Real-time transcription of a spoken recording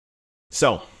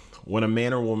So, when a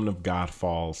man or woman of God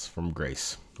falls from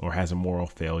grace or has a moral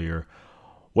failure,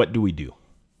 what do we do?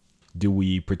 Do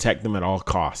we protect them at all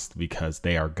costs because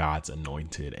they are God's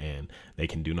anointed and they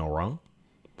can do no wrong?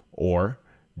 Or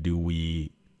do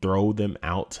we throw them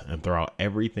out and throw out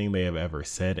everything they have ever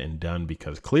said and done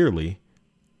because clearly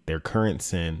their current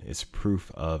sin is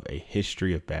proof of a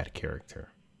history of bad character?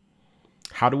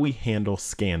 How do we handle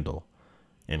scandal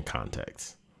in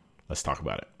context? Let's talk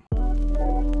about it.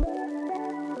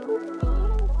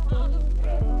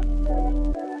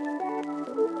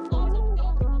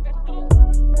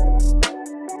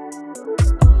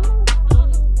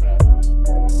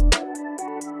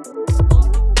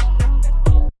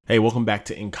 Hey, welcome back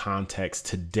to In Context.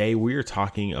 Today we are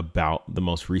talking about the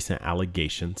most recent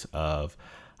allegations of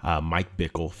Mike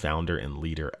Bickle, founder and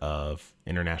leader of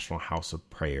International House of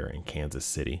Prayer in Kansas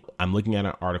City. I'm looking at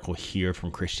an article here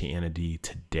from Christianity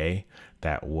Today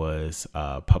that was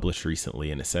published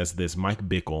recently, and it says this: Mike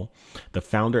Bickle, the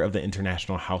founder of the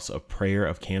International House of Prayer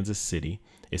of Kansas City,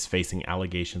 is facing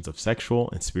allegations of sexual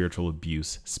and spiritual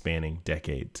abuse spanning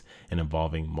decades and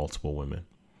involving multiple women.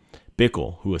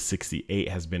 Bickle, who is 68,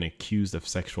 has been accused of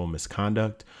sexual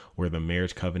misconduct where the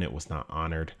marriage covenant was not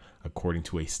honored, according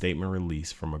to a statement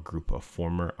released from a group of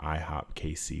former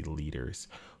IHOPKC leaders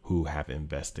who have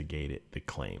investigated the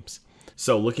claims.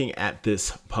 So looking at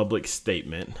this public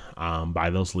statement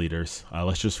by those leaders,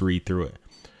 let's just read through it.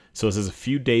 So it says, a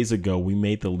few days ago, we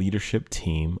made the leadership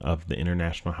team of the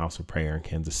International House of Prayer in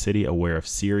Kansas City aware of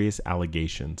serious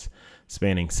allegations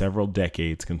spanning several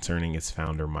decades concerning its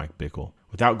founder, Mike Bickle.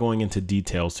 Without going into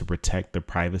details to protect the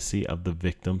privacy of the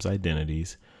victims'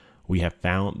 identities, we have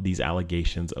found these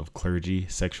allegations of clergy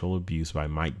sexual abuse by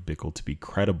Mike Bickle to be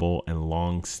credible and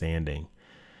long-standing.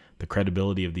 The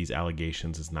credibility of these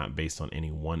allegations is not based on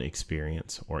any one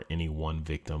experience or any one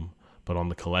victim, but on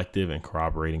the collective and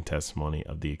corroborating testimony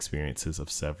of the experiences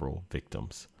of several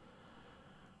victims.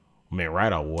 Man,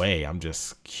 right away, I'm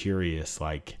just curious,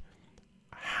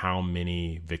 how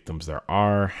many victims there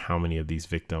are, how many of these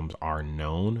victims are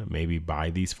known, maybe by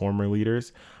these former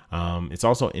leaders. It's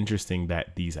also interesting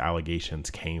that these allegations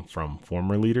came from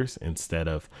former leaders instead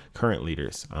of current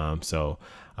leaders.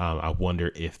 I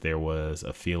wonder if there was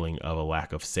a feeling of a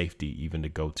lack of safety even to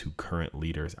go to current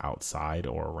leaders outside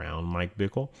or around Mike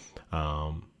Bickle.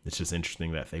 It's just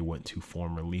interesting that they went to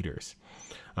former leaders.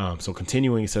 So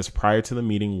continuing, it says, prior to the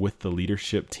meeting with the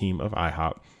leadership team of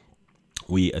IHOP,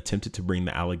 we attempted to bring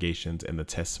the allegations and the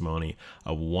testimony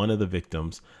of one of the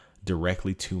victims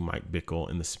directly to Mike Bickle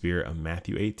in the spirit of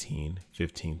Matthew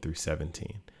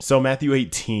 18:15-17. So Matthew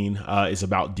 18 is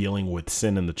about dealing with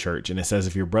sin in the church. And it says,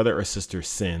 if your brother or sister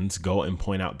sins, go and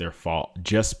point out their fault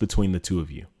just between the two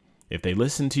of you. If they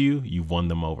listen to you, you've won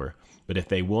them over. But if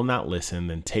they will not listen,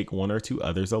 then take one or two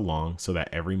others along so that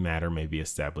every matter may be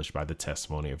established by the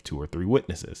testimony of 2 or 3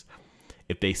 witnesses.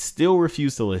 If they still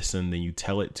refuse to listen, then you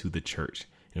tell it to the church.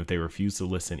 And if they refuse to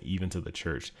listen even to the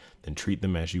church, then treat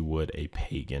them as you would a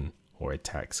pagan or a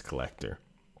tax collector.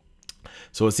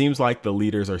 So it seems like the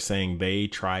leaders are saying they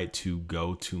tried to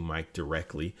go to Mike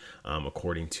directly,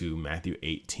 according to Matthew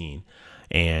 18.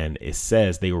 And it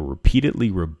says they were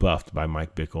repeatedly rebuffed by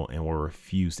Mike Bickle and were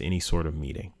refused any sort of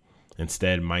meeting.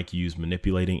 Instead, Mike used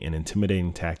manipulating and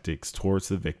intimidating tactics towards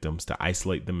the victims to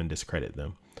isolate them and discredit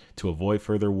them. To avoid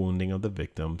further wounding of the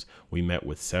victims, we met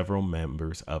with several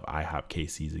members of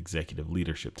IHOPKC's executive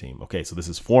leadership team. Okay, so this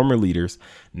is former leaders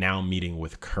now meeting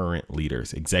with current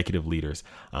leaders, executive leaders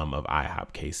of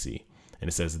IHOPKC. And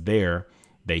it says there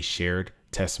they shared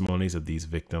testimonies of these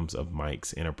victims of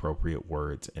Mike's inappropriate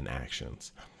words and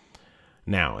actions.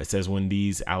 Now, it says when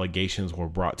these allegations were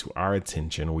brought to our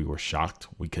attention, we were shocked.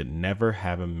 We could never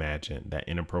have imagined that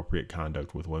inappropriate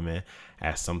conduct with women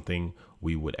as something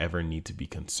we would ever need to be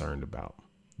concerned about.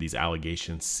 These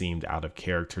allegations seemed out of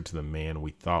character to the man we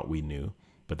thought we knew,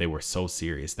 but they were so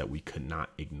serious that we could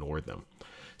not ignore them.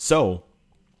 So,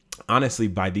 honestly,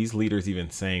 by these leaders even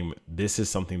saying this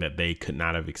is something that they could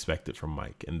not have expected from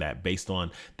Mike, and that based on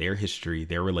their history,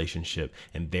 their relationship,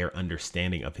 and their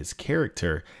understanding of his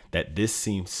character, that this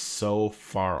seems so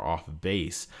far off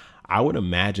base, I would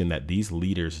imagine that these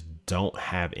leaders don't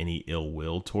have any ill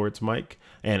will towards Mike.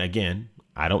 And again,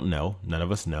 I don't know. None of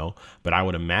us know. But I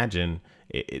would imagine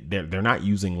they're not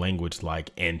using language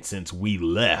like, and since we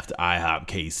left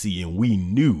IHOPKC and we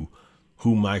knew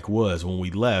who Mike was when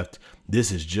we left,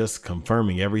 this is just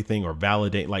confirming everything or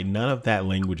validating. Like, none of that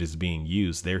language is being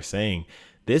used. They're saying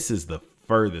this is the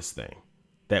furthest thing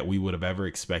that we would have ever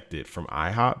expected from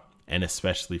IHOP and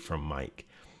especially from Mike.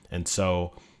 And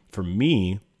so for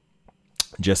me,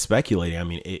 just speculating, I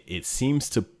mean, it seems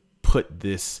to put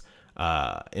this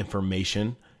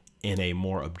information in a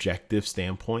more objective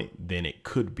standpoint than it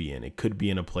could be in. It could be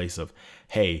in a place of,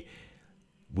 hey,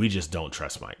 we just don't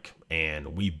trust Mike,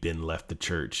 and we've been left the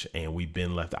church, and we've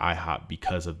been left IHOP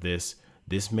because of this.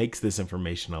 This makes this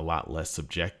information a lot less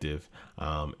subjective,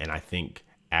 and I think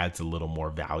adds a little more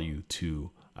value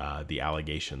to the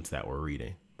allegations that we're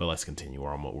reading. But let's continue.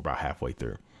 We're about halfway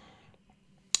through.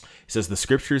 It says, the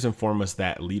scriptures inform us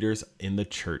that leaders in the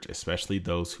church, especially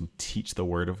those who teach the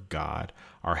word of God,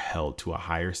 are held to a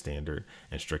higher standard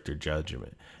and stricter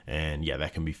judgment. And yeah,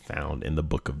 that can be found in the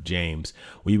book of James.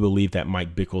 We believe that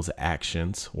Mike Bickle's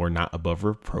actions were not above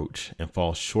reproach and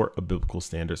fall short of biblical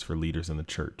standards for leaders in the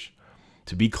church.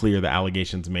 To be clear, the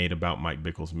allegations made about Mike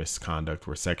Bickle's misconduct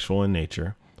were sexual in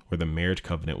nature, where the marriage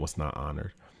covenant was not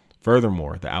honored.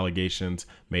 Furthermore, the allegations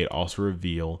made also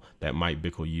reveal that Mike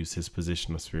Bickle used his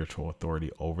position of spiritual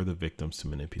authority over the victims to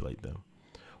manipulate them.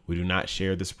 We do not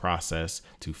share this process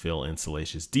to fill in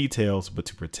salacious details, but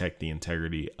to protect the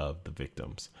integrity of the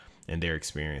victims and their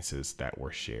experiences that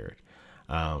were shared.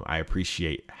 I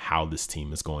appreciate how this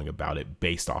team is going about it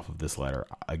based off of this letter.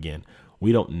 Again,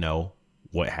 we don't know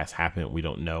what has happened. We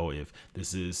don't know if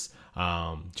this is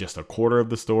just a quarter of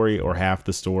the story or half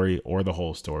the story or the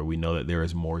whole story. We know that there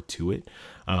is more to it.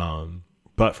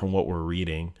 But from what we're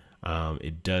reading,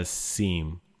 it does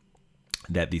seem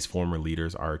that these former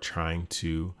leaders are trying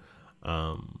to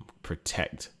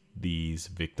protect these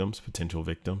victims, potential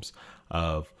victims,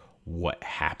 of what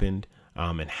happened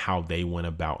and how they went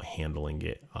about handling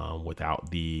it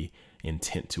without the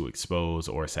intent to expose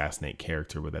or assassinate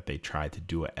character, but that they tried to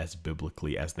do it as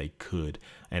biblically as they could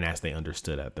and as they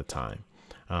understood at the time.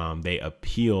 They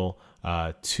appeal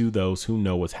to those who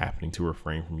know what's happening to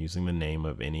refrain from using the name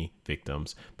of any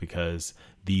victims, because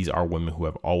these are women who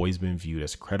have always been viewed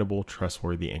as credible,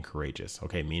 trustworthy, and courageous.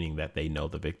 Okay, meaning that they know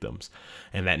the victims,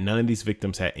 and that none of these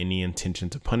victims had any intention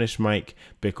to punish Mike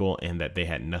Bickle, and that they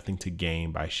had nothing to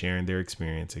gain by sharing their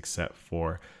experience except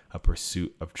for a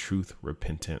pursuit of truth,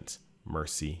 repentance,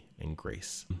 mercy, and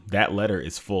grace. That letter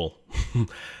is full.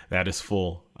 That is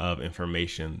full of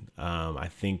information. I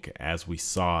think, as we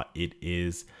saw, it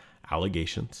is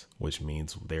allegations, which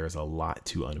means there's a lot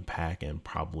to unpack and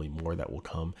probably more that will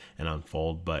come and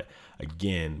unfold. But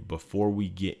again, before we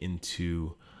get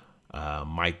into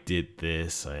Mike did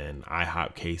this and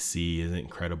IHOPKC isn't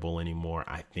credible anymore,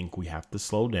 I think we have to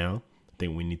slow down. I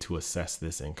think we need to assess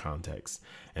this in context.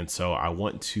 And so I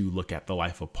want to look at the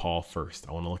life of Paul first.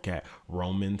 I want to look at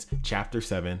Romans chapter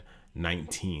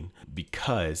 7:19,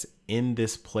 because in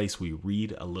this place we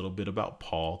read a little bit about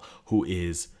Paul, who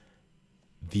is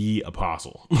the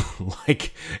apostle.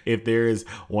 Like, if there is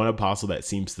one apostle that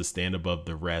seems to stand above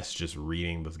the rest, just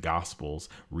reading the Gospels,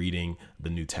 reading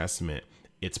the New Testament,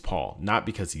 it's Paul. Not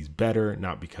because he's better,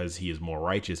 not because he is more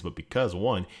righteous, but because,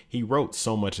 one, he wrote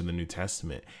so much in the New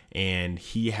Testament, and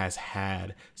he has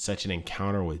had such an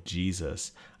encounter with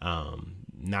Jesus,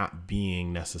 not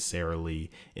being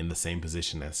necessarily in the same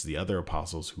position as the other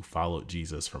apostles who followed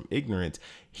Jesus from ignorance.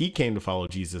 He came to follow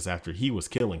Jesus after he was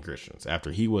killing Christians,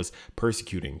 after he was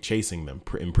persecuting, chasing them,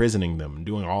 imprisoning them, and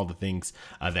doing all the things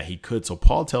that he could. So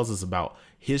Paul tells us about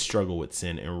his struggle with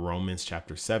sin in Romans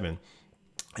chapter 7.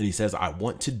 And he says, I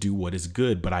want to do what is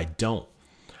good, but I don't.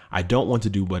 I don't want to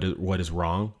do what is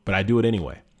wrong, but I do it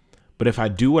anyway. But if I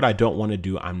do what I don't want to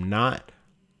do, I'm not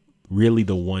really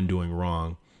the one doing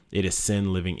wrong. It is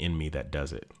sin living in me that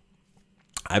does it.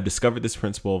 I've discovered this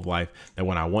principle of life, that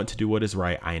when I want to do what is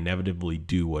right, I inevitably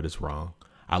do what is wrong.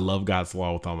 I love God's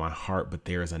law with all my heart, but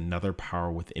there is another power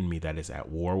within me that is at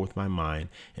war with my mind,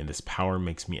 and this power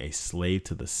makes me a slave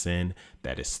to the sin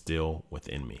that is still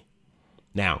within me.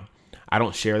 Now, I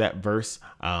don't share that verse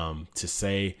to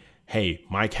say, hey,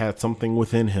 Mike had something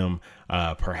within him,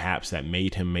 perhaps that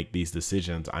made him make these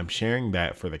decisions. I'm sharing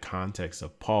that for the context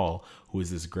of Paul, who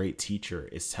is this great teacher,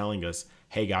 is telling us,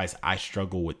 hey, guys, I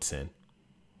struggle with sin.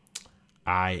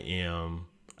 I am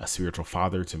a spiritual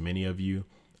father to many of you.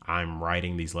 I'm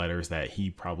writing these letters that he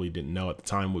probably didn't know at the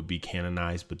time would be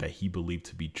canonized, but that he believed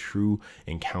to be true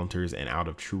encounters and out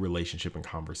of true relationship and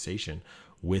conversation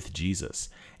with Jesus.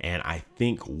 And I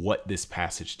think what this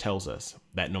passage tells us,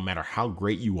 that no matter how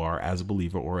great you are as a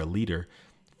believer or a leader,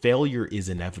 failure is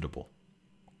inevitable.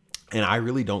 And I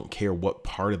really don't care what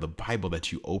part of the Bible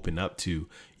that you open up to,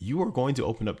 you are going to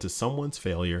open up to someone's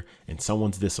failure and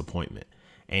someone's disappointment.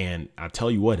 And I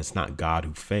tell you what, it's not God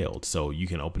who failed. So you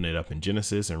can open it up in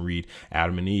Genesis and read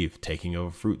Adam and Eve taking of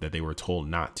a fruit that they were told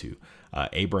not to.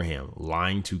 Abraham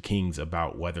lying to kings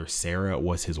about whether Sarah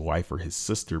was his wife or his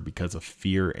sister because of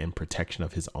fear and protection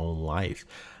of his own life.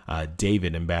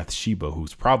 David and Bathsheba,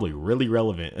 who's probably really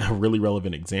relevant, a really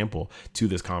relevant example to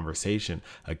this conversation,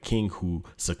 a king who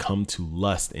succumbed to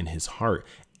lust in his heart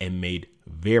and made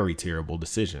very terrible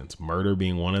decisions, murder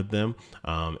being one of them,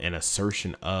 an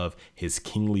assertion of his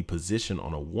kingly position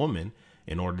on a woman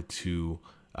in order to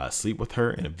sleep with her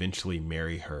and eventually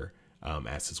marry her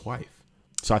as his wife.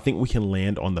 So I think we can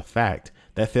land on the fact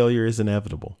that failure is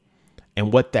inevitable.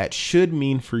 And what that should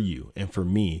mean for you and for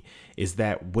me is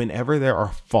that whenever there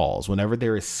are falls, whenever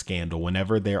there is scandal,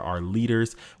 whenever there are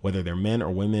leaders, whether they're men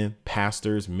or women,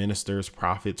 pastors, ministers,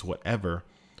 prophets, whatever,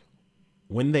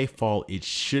 when they fall, it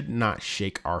should not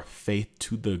shake our faith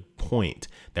to the point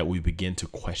that we begin to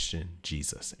question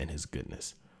Jesus and his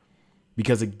goodness.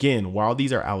 Because again, while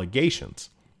these are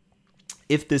allegations,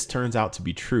 if this turns out to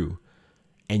be true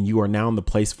and you are now in the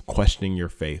place of questioning your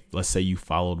faith, let's say you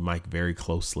followed Mike very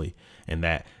closely and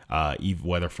that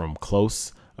whether from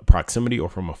close proximity or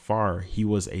from afar, he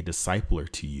was a discipler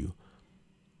to you.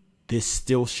 This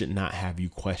still should not have you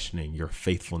questioning your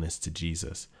faithfulness to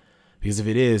Jesus. Because if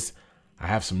it is, I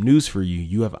have some news for you.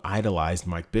 You have idolized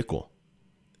Mike Bickle.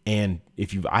 And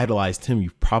if you've idolized him,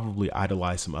 you've probably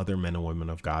idolized some other men and women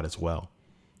of God as well.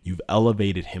 You've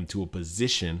elevated him to a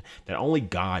position that only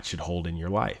God should hold in your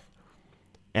life.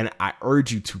 And I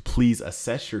urge you to please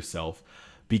assess yourself,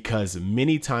 because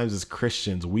many times as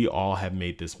Christians, we all have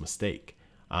made this mistake.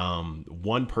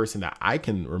 One person that I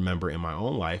can remember in my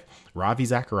own life, Ravi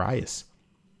Zacharias,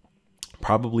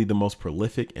 probably the most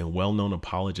prolific and well-known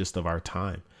apologist of our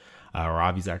time.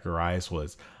 Ravi Zacharias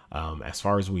was, as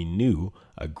far as we knew,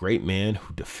 a great man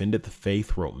who defended the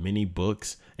faith, wrote many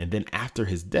books. And then after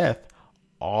his death,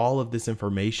 all of this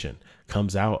information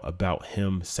comes out about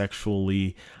him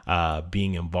sexually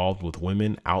being involved with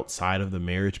women outside of the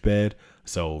marriage bed.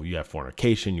 So you have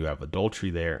fornication, you have adultery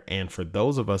there. And for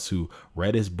those of us who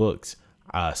read his books,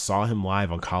 saw him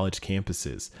live on college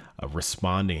campuses,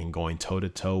 responding and going toe to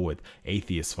toe with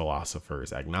atheist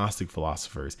philosophers, agnostic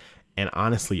philosophers, and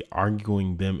honestly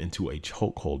arguing them into a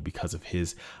chokehold because of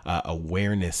his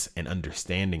awareness and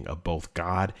understanding of both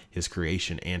God, his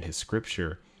creation, and his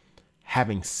scripture.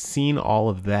 Having seen all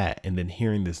of that and then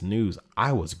hearing this news,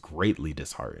 I was greatly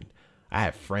disheartened. I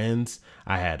had friends,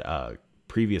 I had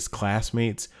previous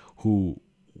classmates who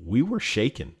we were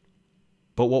shaken.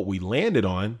 But what we landed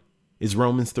on is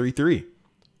Romans 3:3,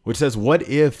 which says, what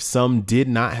if some did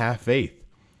not have faith?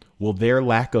 Will their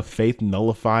lack of faith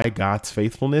nullify God's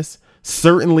faithfulness?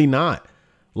 Certainly not.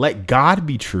 Let God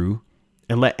be true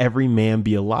and let every man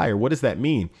be a liar. What does that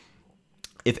mean?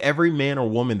 If every man or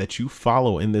woman that you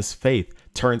follow in this faith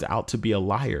turns out to be a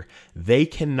liar, they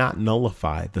cannot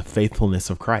nullify the faithfulness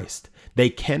of Christ.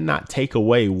 They cannot take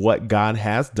away what God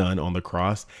has done on the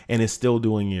cross and is still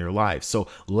doing in your life. So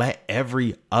let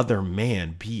every other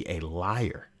man be a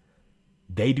liar.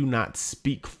 They do not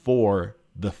speak for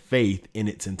the faith in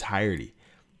its entirety.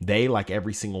 They, like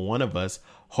every single one of us,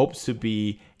 hopes to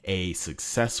be a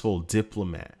successful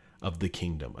diplomat of the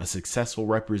kingdom, a successful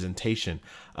representation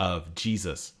of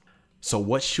Jesus. So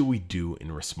what should we do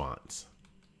in response?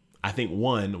 I think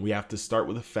one, we have to start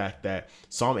with the fact that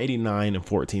Psalm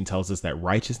 89:14 tells us that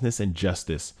righteousness and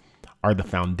justice are the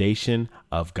foundation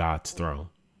of God's throne.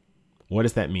 What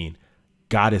does that mean?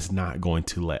 God is not going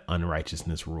to let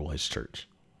unrighteousness rule his church.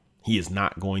 He is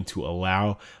not going to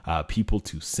allow people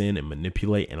to sin and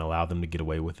manipulate and allow them to get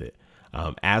away with it.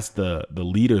 As the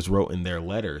leaders wrote in their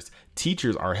letters,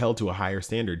 teachers are held to a higher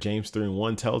standard. James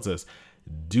 3:1 tells us,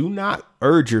 do not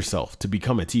urge yourself to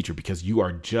become a teacher because you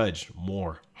are judged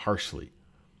more harshly.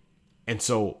 And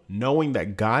so knowing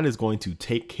that God is going to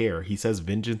take care, he says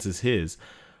vengeance is his.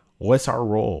 What's our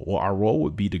role? Well, our role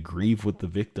would be to grieve with the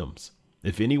victims.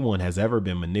 If anyone has ever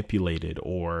been manipulated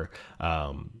or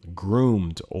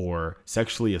groomed or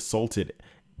sexually assaulted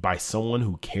by someone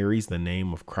who carries the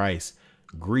name of Christ,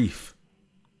 grief,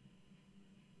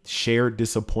 shared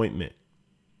disappointment,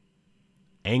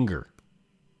 anger,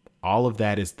 all of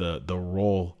that is the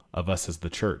role of us as the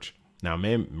church. Now,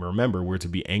 man, remember, we're to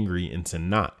be angry and sin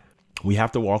not. We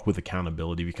have to walk with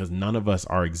accountability because none of us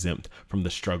are exempt from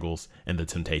the struggles and the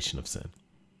temptation of sin.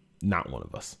 Not one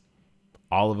of us.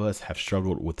 All of us have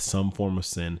struggled with some form of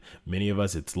sin. Many of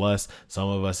us, it's lust. Some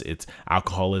of us, it's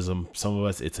alcoholism. Some of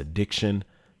us, it's addiction.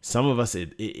 Some of us,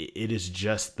 it is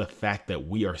just the fact that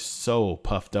we are so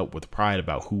puffed up with pride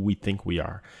about who we think we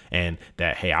are. And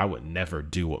that, hey, I would never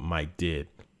do what Mike did.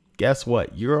 Guess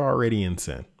what? You're already in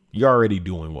sin. You're already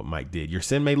doing what Mike did. Your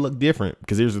sin may look different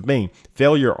because here's the thing.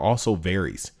 Failure also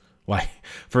varies. Like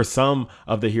for some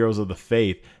of the heroes of the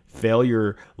faith,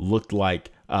 Failure looked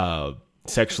like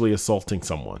sexually assaulting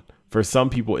someone. For some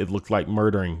people, it looked like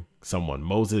murdering someone.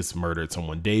 Moses murdered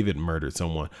someone. David murdered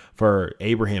someone. For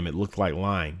Abraham, it looked like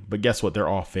lying. But guess what? They're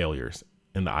all failures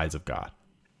in the eyes of God.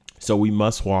 So we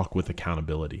must walk with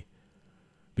accountability.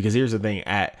 Because here's the thing,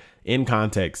 in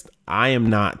context, I am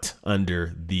not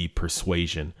under the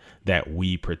persuasion that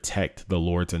we protect the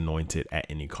Lord's anointed at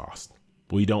any cost.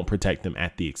 We don't protect them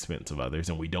at the expense of others,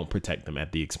 and we don't protect them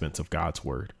at the expense of God's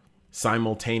word.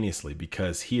 Simultaneously,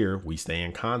 because here we stay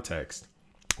in context,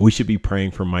 we should be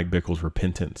praying for Mike Bickle's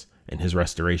repentance and his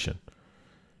restoration.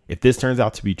 If this turns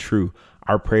out to be true,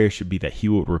 our prayer should be that he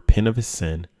would repent of his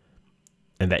sin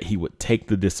and that he would take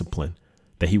the discipline,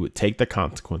 that he would take the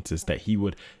consequences, that he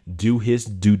would do his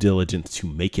due diligence to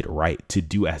make it right, to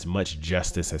do as much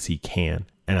justice as he can,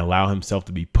 and allow himself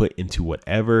to be put into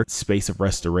whatever space of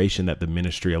restoration that the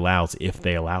ministry allows, if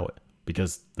they allow it.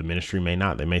 Because the ministry may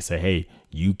not. They may say, hey,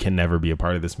 you can never be a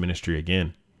part of this ministry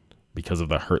again because of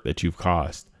the hurt that you've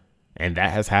caused. And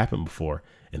that has happened before.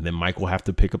 And then Mike will have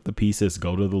to pick up the pieces,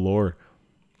 go to the Lord,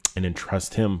 and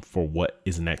entrust him for what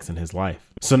is next in his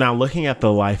life. So now looking at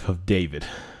the life of David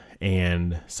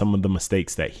and some of the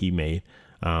mistakes that he made,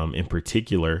 in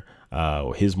particular,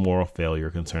 his moral failure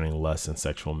concerning lust and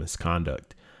sexual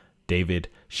misconduct. David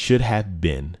should have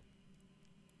been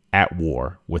at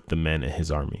war with the men in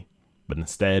his army, but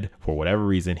instead, for whatever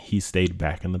reason, he stayed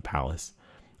back in the palace.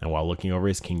 And while looking over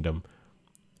his kingdom,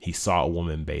 he saw a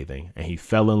woman bathing and he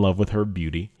fell in love with her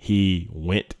beauty. He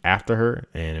went after her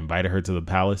and invited her to the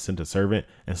palace, sent a servant,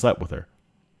 and slept with her.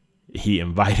 He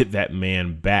invited that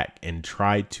man back and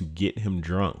tried to get him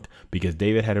drunk because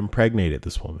David had impregnated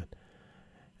this woman.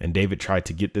 And David tried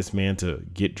to get this man to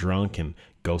get drunk and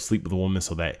go sleep with a woman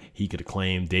so that he could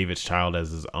claim David's child as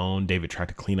his own. David tried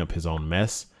to clean up his own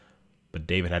mess, but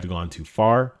David had gone too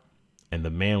far. And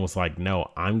the man was like, no,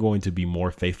 I'm going to be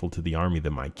more faithful to the army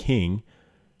than my king.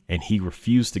 And he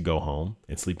refused to go home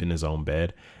and sleep in his own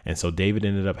bed. And so David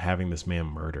ended up having this man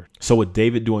murdered. So with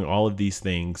David doing all of these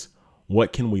things,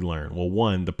 what can we learn? Well,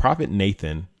 one, the prophet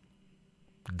Nathan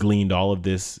gleaned all of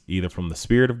this either from the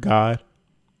Spirit of God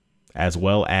as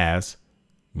well as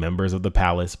members of the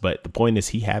palace. But the point is,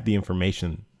 he had the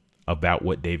information about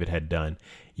what David had done,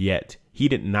 yet he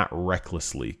did not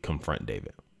recklessly confront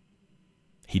David.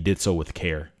 He did so with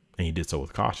care and he did so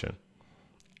with caution,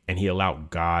 and he allowed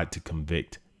God to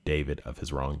convict David of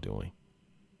his wrongdoing.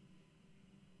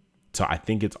 So I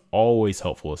think it's always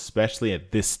helpful, especially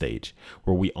at this stage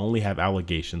where we only have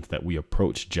allegations, that we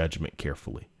approach judgment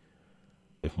carefully.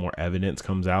 If more evidence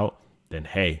comes out, then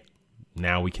hey,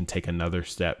 now we can take another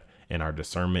step in our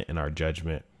discernment and our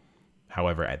judgment.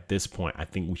 However, at this point, I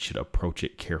think we should approach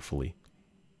it carefully.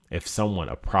 If someone,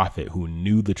 a prophet who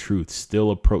knew the truth, still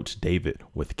approached David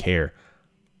with care,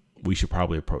 we should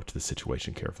probably approach the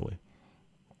situation carefully.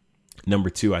 Number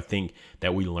two, I think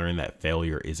that we learn that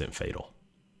failure isn't fatal.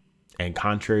 And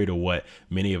contrary to what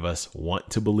many of us want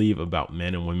to believe about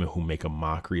men and women who make a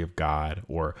mockery of God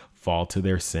or fall to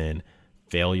their sin,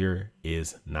 failure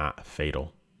is not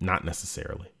fatal. Not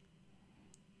necessarily.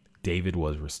 David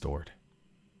was restored.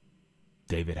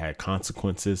 David had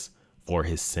consequences for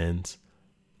his sins.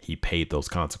 He paid those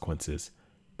consequences.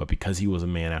 But because he was a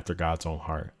man after God's own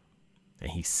heart,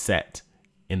 and he sat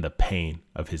in the pain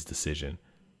of his decision,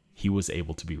 he was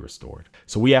able to be restored.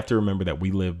 So we have to remember that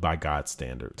we live by God's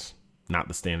standards, not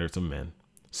the standards of men.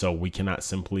 So we cannot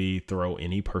simply throw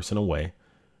any person away.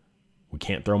 We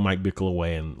can't throw Mike Bickle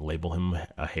away and label him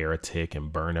a heretic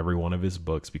and burn every one of his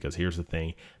books, because here's the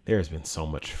thing. There has been so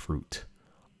much fruit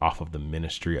off of the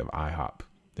ministry of IHOP.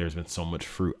 There's been so much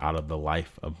fruit out of the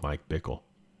life of Mike Bickle.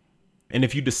 And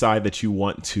if you decide that you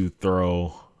want to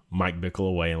throw Mike Bickle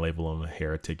away and label him a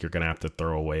heretic, you're going to have to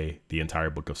throw away the entire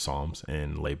book of Psalms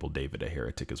and label David a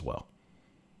heretic as well.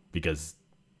 Because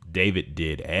David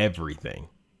did everything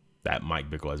that Mike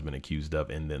Bickle has been accused of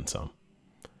and then some.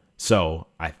 So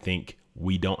I think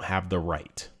we don't have the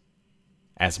right,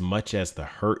 as much as the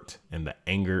hurt and the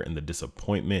anger and the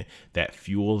disappointment that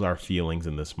fuels our feelings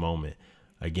in this moment.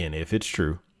 Again, if it's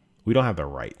true, we don't have the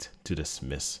right to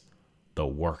dismiss the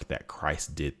work that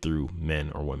Christ did through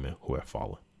men or women who have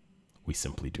fallen. We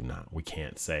simply do not. We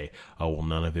can't say, oh, well,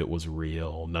 none of it was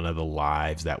real. None of the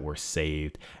lives that were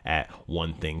saved at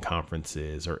One Thing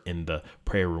conferences or in the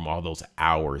prayer room, all those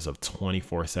hours of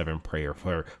 24/7 prayer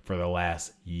for the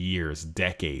last years,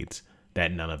 decades,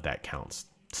 that none of that counts.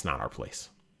 It's not our place.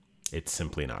 It's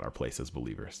simply not our place as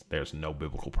believers. There's no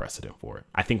biblical precedent for it.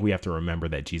 I think we have to remember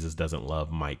that Jesus doesn't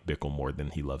love Mike Bickle more than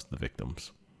he loves the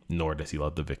victims. Nor does he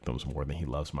love the victims more than he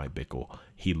loves Mike Bickle.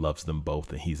 He loves them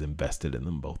both, and he's invested in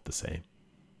them both the same.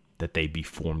 that they be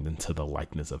formed into the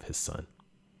likeness of his Son.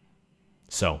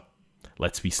 So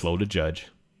let's be slow to judge.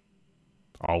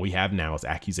 All we have now is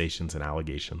accusations and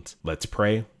allegations. Let's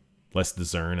pray, let's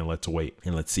discern, and let's wait,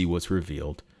 and let's see what's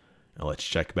revealed, and let's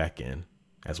check back in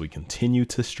as we continue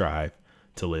to strive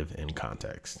to live in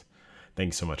context. Thank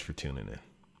you so much for tuning in.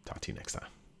 Talk to you next time.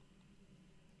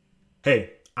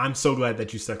 Hey, I'm so glad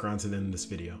that you stuck around to the end of this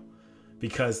video,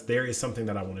 because there is something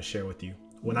that I want to share with you.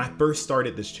 When I first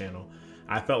started this channel,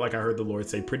 I felt like I heard the Lord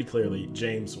say pretty clearly,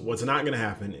 James, what's not going to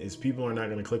happen is people are not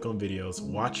going to click on videos,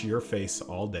 watch your face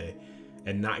all day,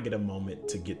 and not get a moment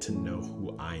to get to know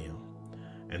who I am.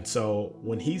 And so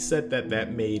when he said that,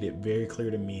 that made it very clear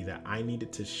to me that I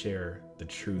needed to share the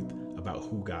truth about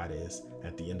who God is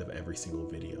at the end of every single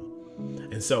video.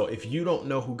 And so if you don't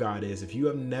know who God is, if you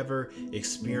have never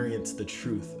experienced the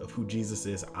truth of who Jesus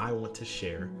is, I want to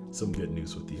share some good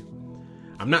news with you.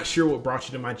 I'm not sure what brought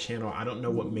you to my channel. I don't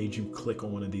know what made you click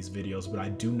on one of these videos, but I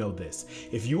do know this.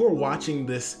 If you are watching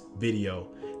this video,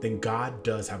 then God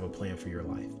does have a plan for your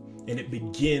life. And it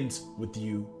begins with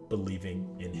you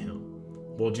believing in him.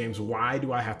 Well, James, why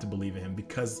do I have to believe in him?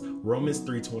 Because Romans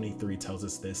 3:23 tells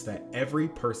us this, that every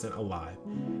person alive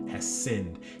has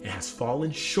sinned and has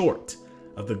fallen short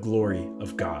of the glory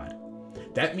of God.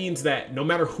 That means that no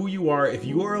matter who you are, if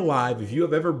you are alive, if you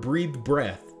have ever breathed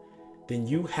breath, then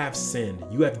you have sinned,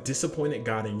 you have disappointed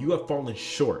God, and you have fallen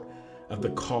short of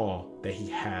the call that he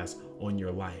has on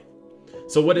your life.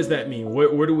 So what does that mean?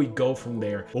 Where do we go from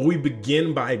there? Well, we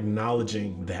begin by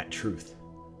acknowledging that truth.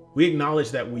 We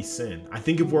acknowledge that we sin. I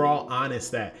think if we're all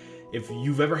honest, that if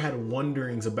you've ever had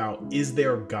wonderings about, is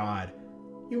there a God?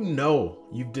 You know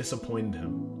you've disappointed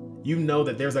him. You know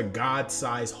that there's a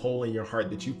God-sized hole in your heart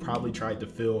that you probably tried to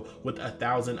fill with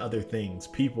 1,000 other things,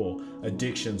 people,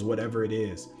 addictions, whatever it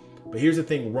is. But here's the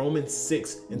thing, Romans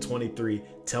 6:23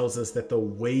 tells us that the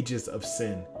wages of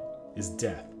sin is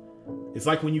death. It's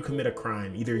like when you commit a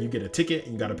crime, either you get a ticket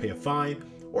and you got to pay a fine,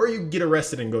 or you get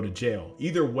arrested and go to jail.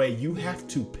 Either way, you have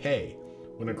to pay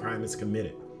when a crime is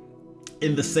committed.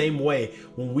 In the same way,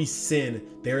 when we sin,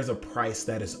 there is a price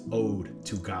that is owed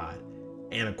to God.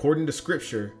 And according to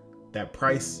scripture, that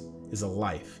price is a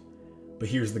life. But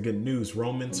here's the good news.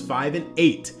 Romans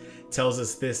 5:8 tells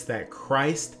us this, that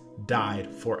Christ died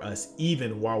for us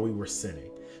even while we were sinning.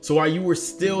 So while you were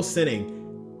still sinning,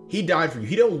 he died for you.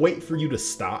 He didn't wait for you to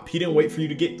stop. He didn't wait for you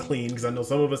to get clean. Because I know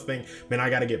some of us think, man, I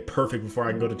got to get perfect before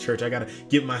I can go to church. I got to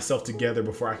get myself together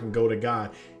before I can go to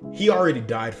God. He already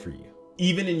died for you,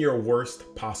 even in your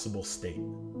worst possible state.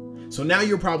 So now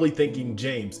you're probably thinking,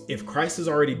 James, if Christ has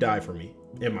already died for me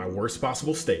in my worst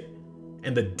possible state,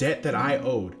 and the debt that I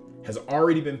owed has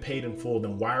already been paid in full,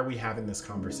 then why are we having this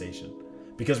conversation?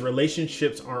 Because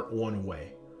relationships aren't one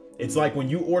way. It's like when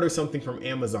you order something from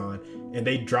Amazon and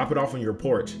they drop it off on your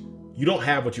porch, you don't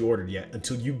have what you ordered yet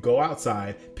until you go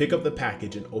outside, pick up the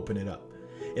package, and open it up.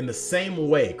 In the same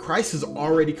way, Christ has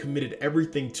already committed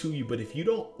everything to you, but if you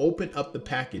don't open up the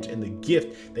package and the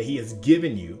gift that he has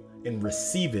given you and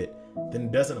receive it, then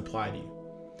it doesn't apply to you.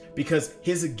 Because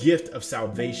his gift of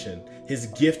salvation, his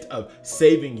gift of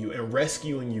saving you and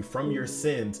rescuing you from your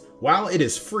sins, while it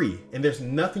is free and there's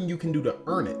nothing you can do to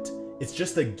earn it, it's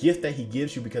just a gift that he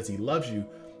gives you because he loves you,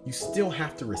 you still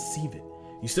have to receive it.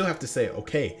 You still have to say,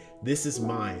 okay, this is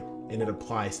mine and it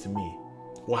applies to me.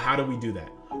 Well, how do we do that?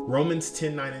 Romans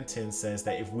 10:9-10 says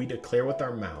that if we declare with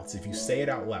our mouths, if you say it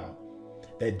out loud,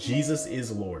 that Jesus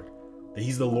is Lord, that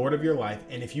he's the Lord of your life,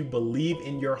 and if you believe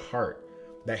in your heart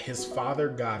that his Father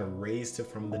God raised him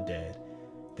from the dead,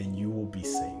 then you will be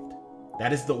saved.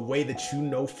 That is the way that you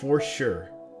know for sure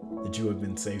that you have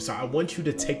been saved. So I want you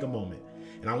to take a moment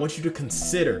and I want you to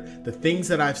consider the things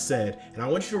that I've said, and I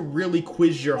want you to really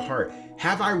quiz your heart.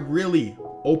 Have I really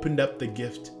opened up the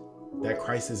gift that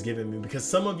Christ has given me? Because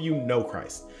some of you know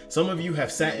Christ. Some of you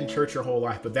have sat in church your whole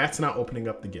life, but that's not opening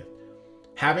up the gift.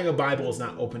 Having a Bible is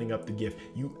not opening up the gift.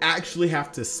 You actually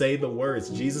have to say the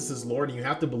words, Jesus is Lord, and you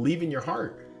have to believe in your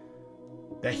heart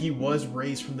that he was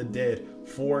raised from the dead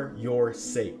for your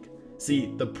sake.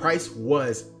 See, the price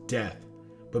was death,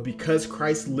 but because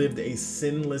Christ lived a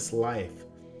sinless life,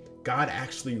 God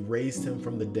actually raised him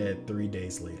from the dead 3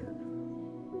 days later.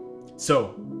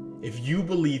 So if you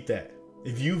believe that,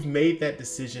 if you've made that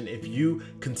decision, if you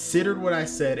considered what I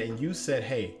said and you said,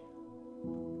 hey,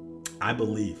 I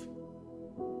believe,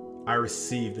 I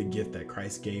received the gift that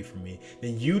Christ gave for me,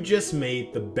 then you just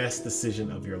made the best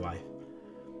decision of your life.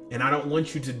 And I don't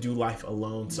want you to do life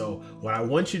alone. So what I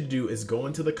want you to do is go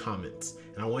into the comments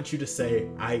and I want you to say,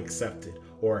 I accepted,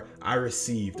 or I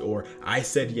received, or I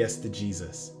said yes to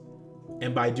Jesus.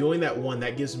 And by doing that,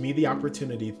 that gives me the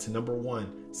opportunity to, number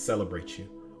one, celebrate you.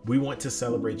 We want to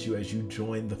celebrate you as you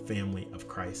join the family of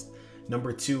Christ.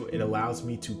 Number 2, it allows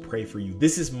me to pray for you.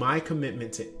 This is my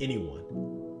commitment to anyone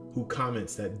who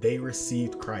comments that they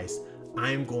received Christ.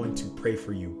 I am going to pray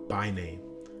for you by name.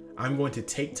 I'm going to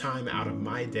take time out of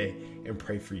my day and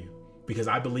pray for you because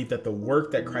I believe that the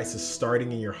work that Christ is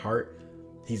starting in your heart,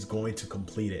 he's going to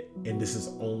complete it. And this is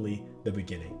only the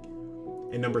beginning.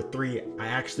 And number 3, I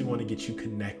actually want to get you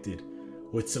connected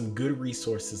with some good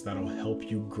resources that'll help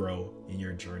you grow in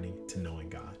your journey to knowing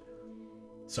God.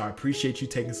 So I appreciate you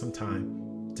taking some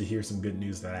time to hear some good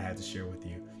news that I had to share with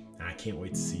you. And I can't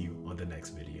wait to see you on the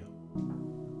next video.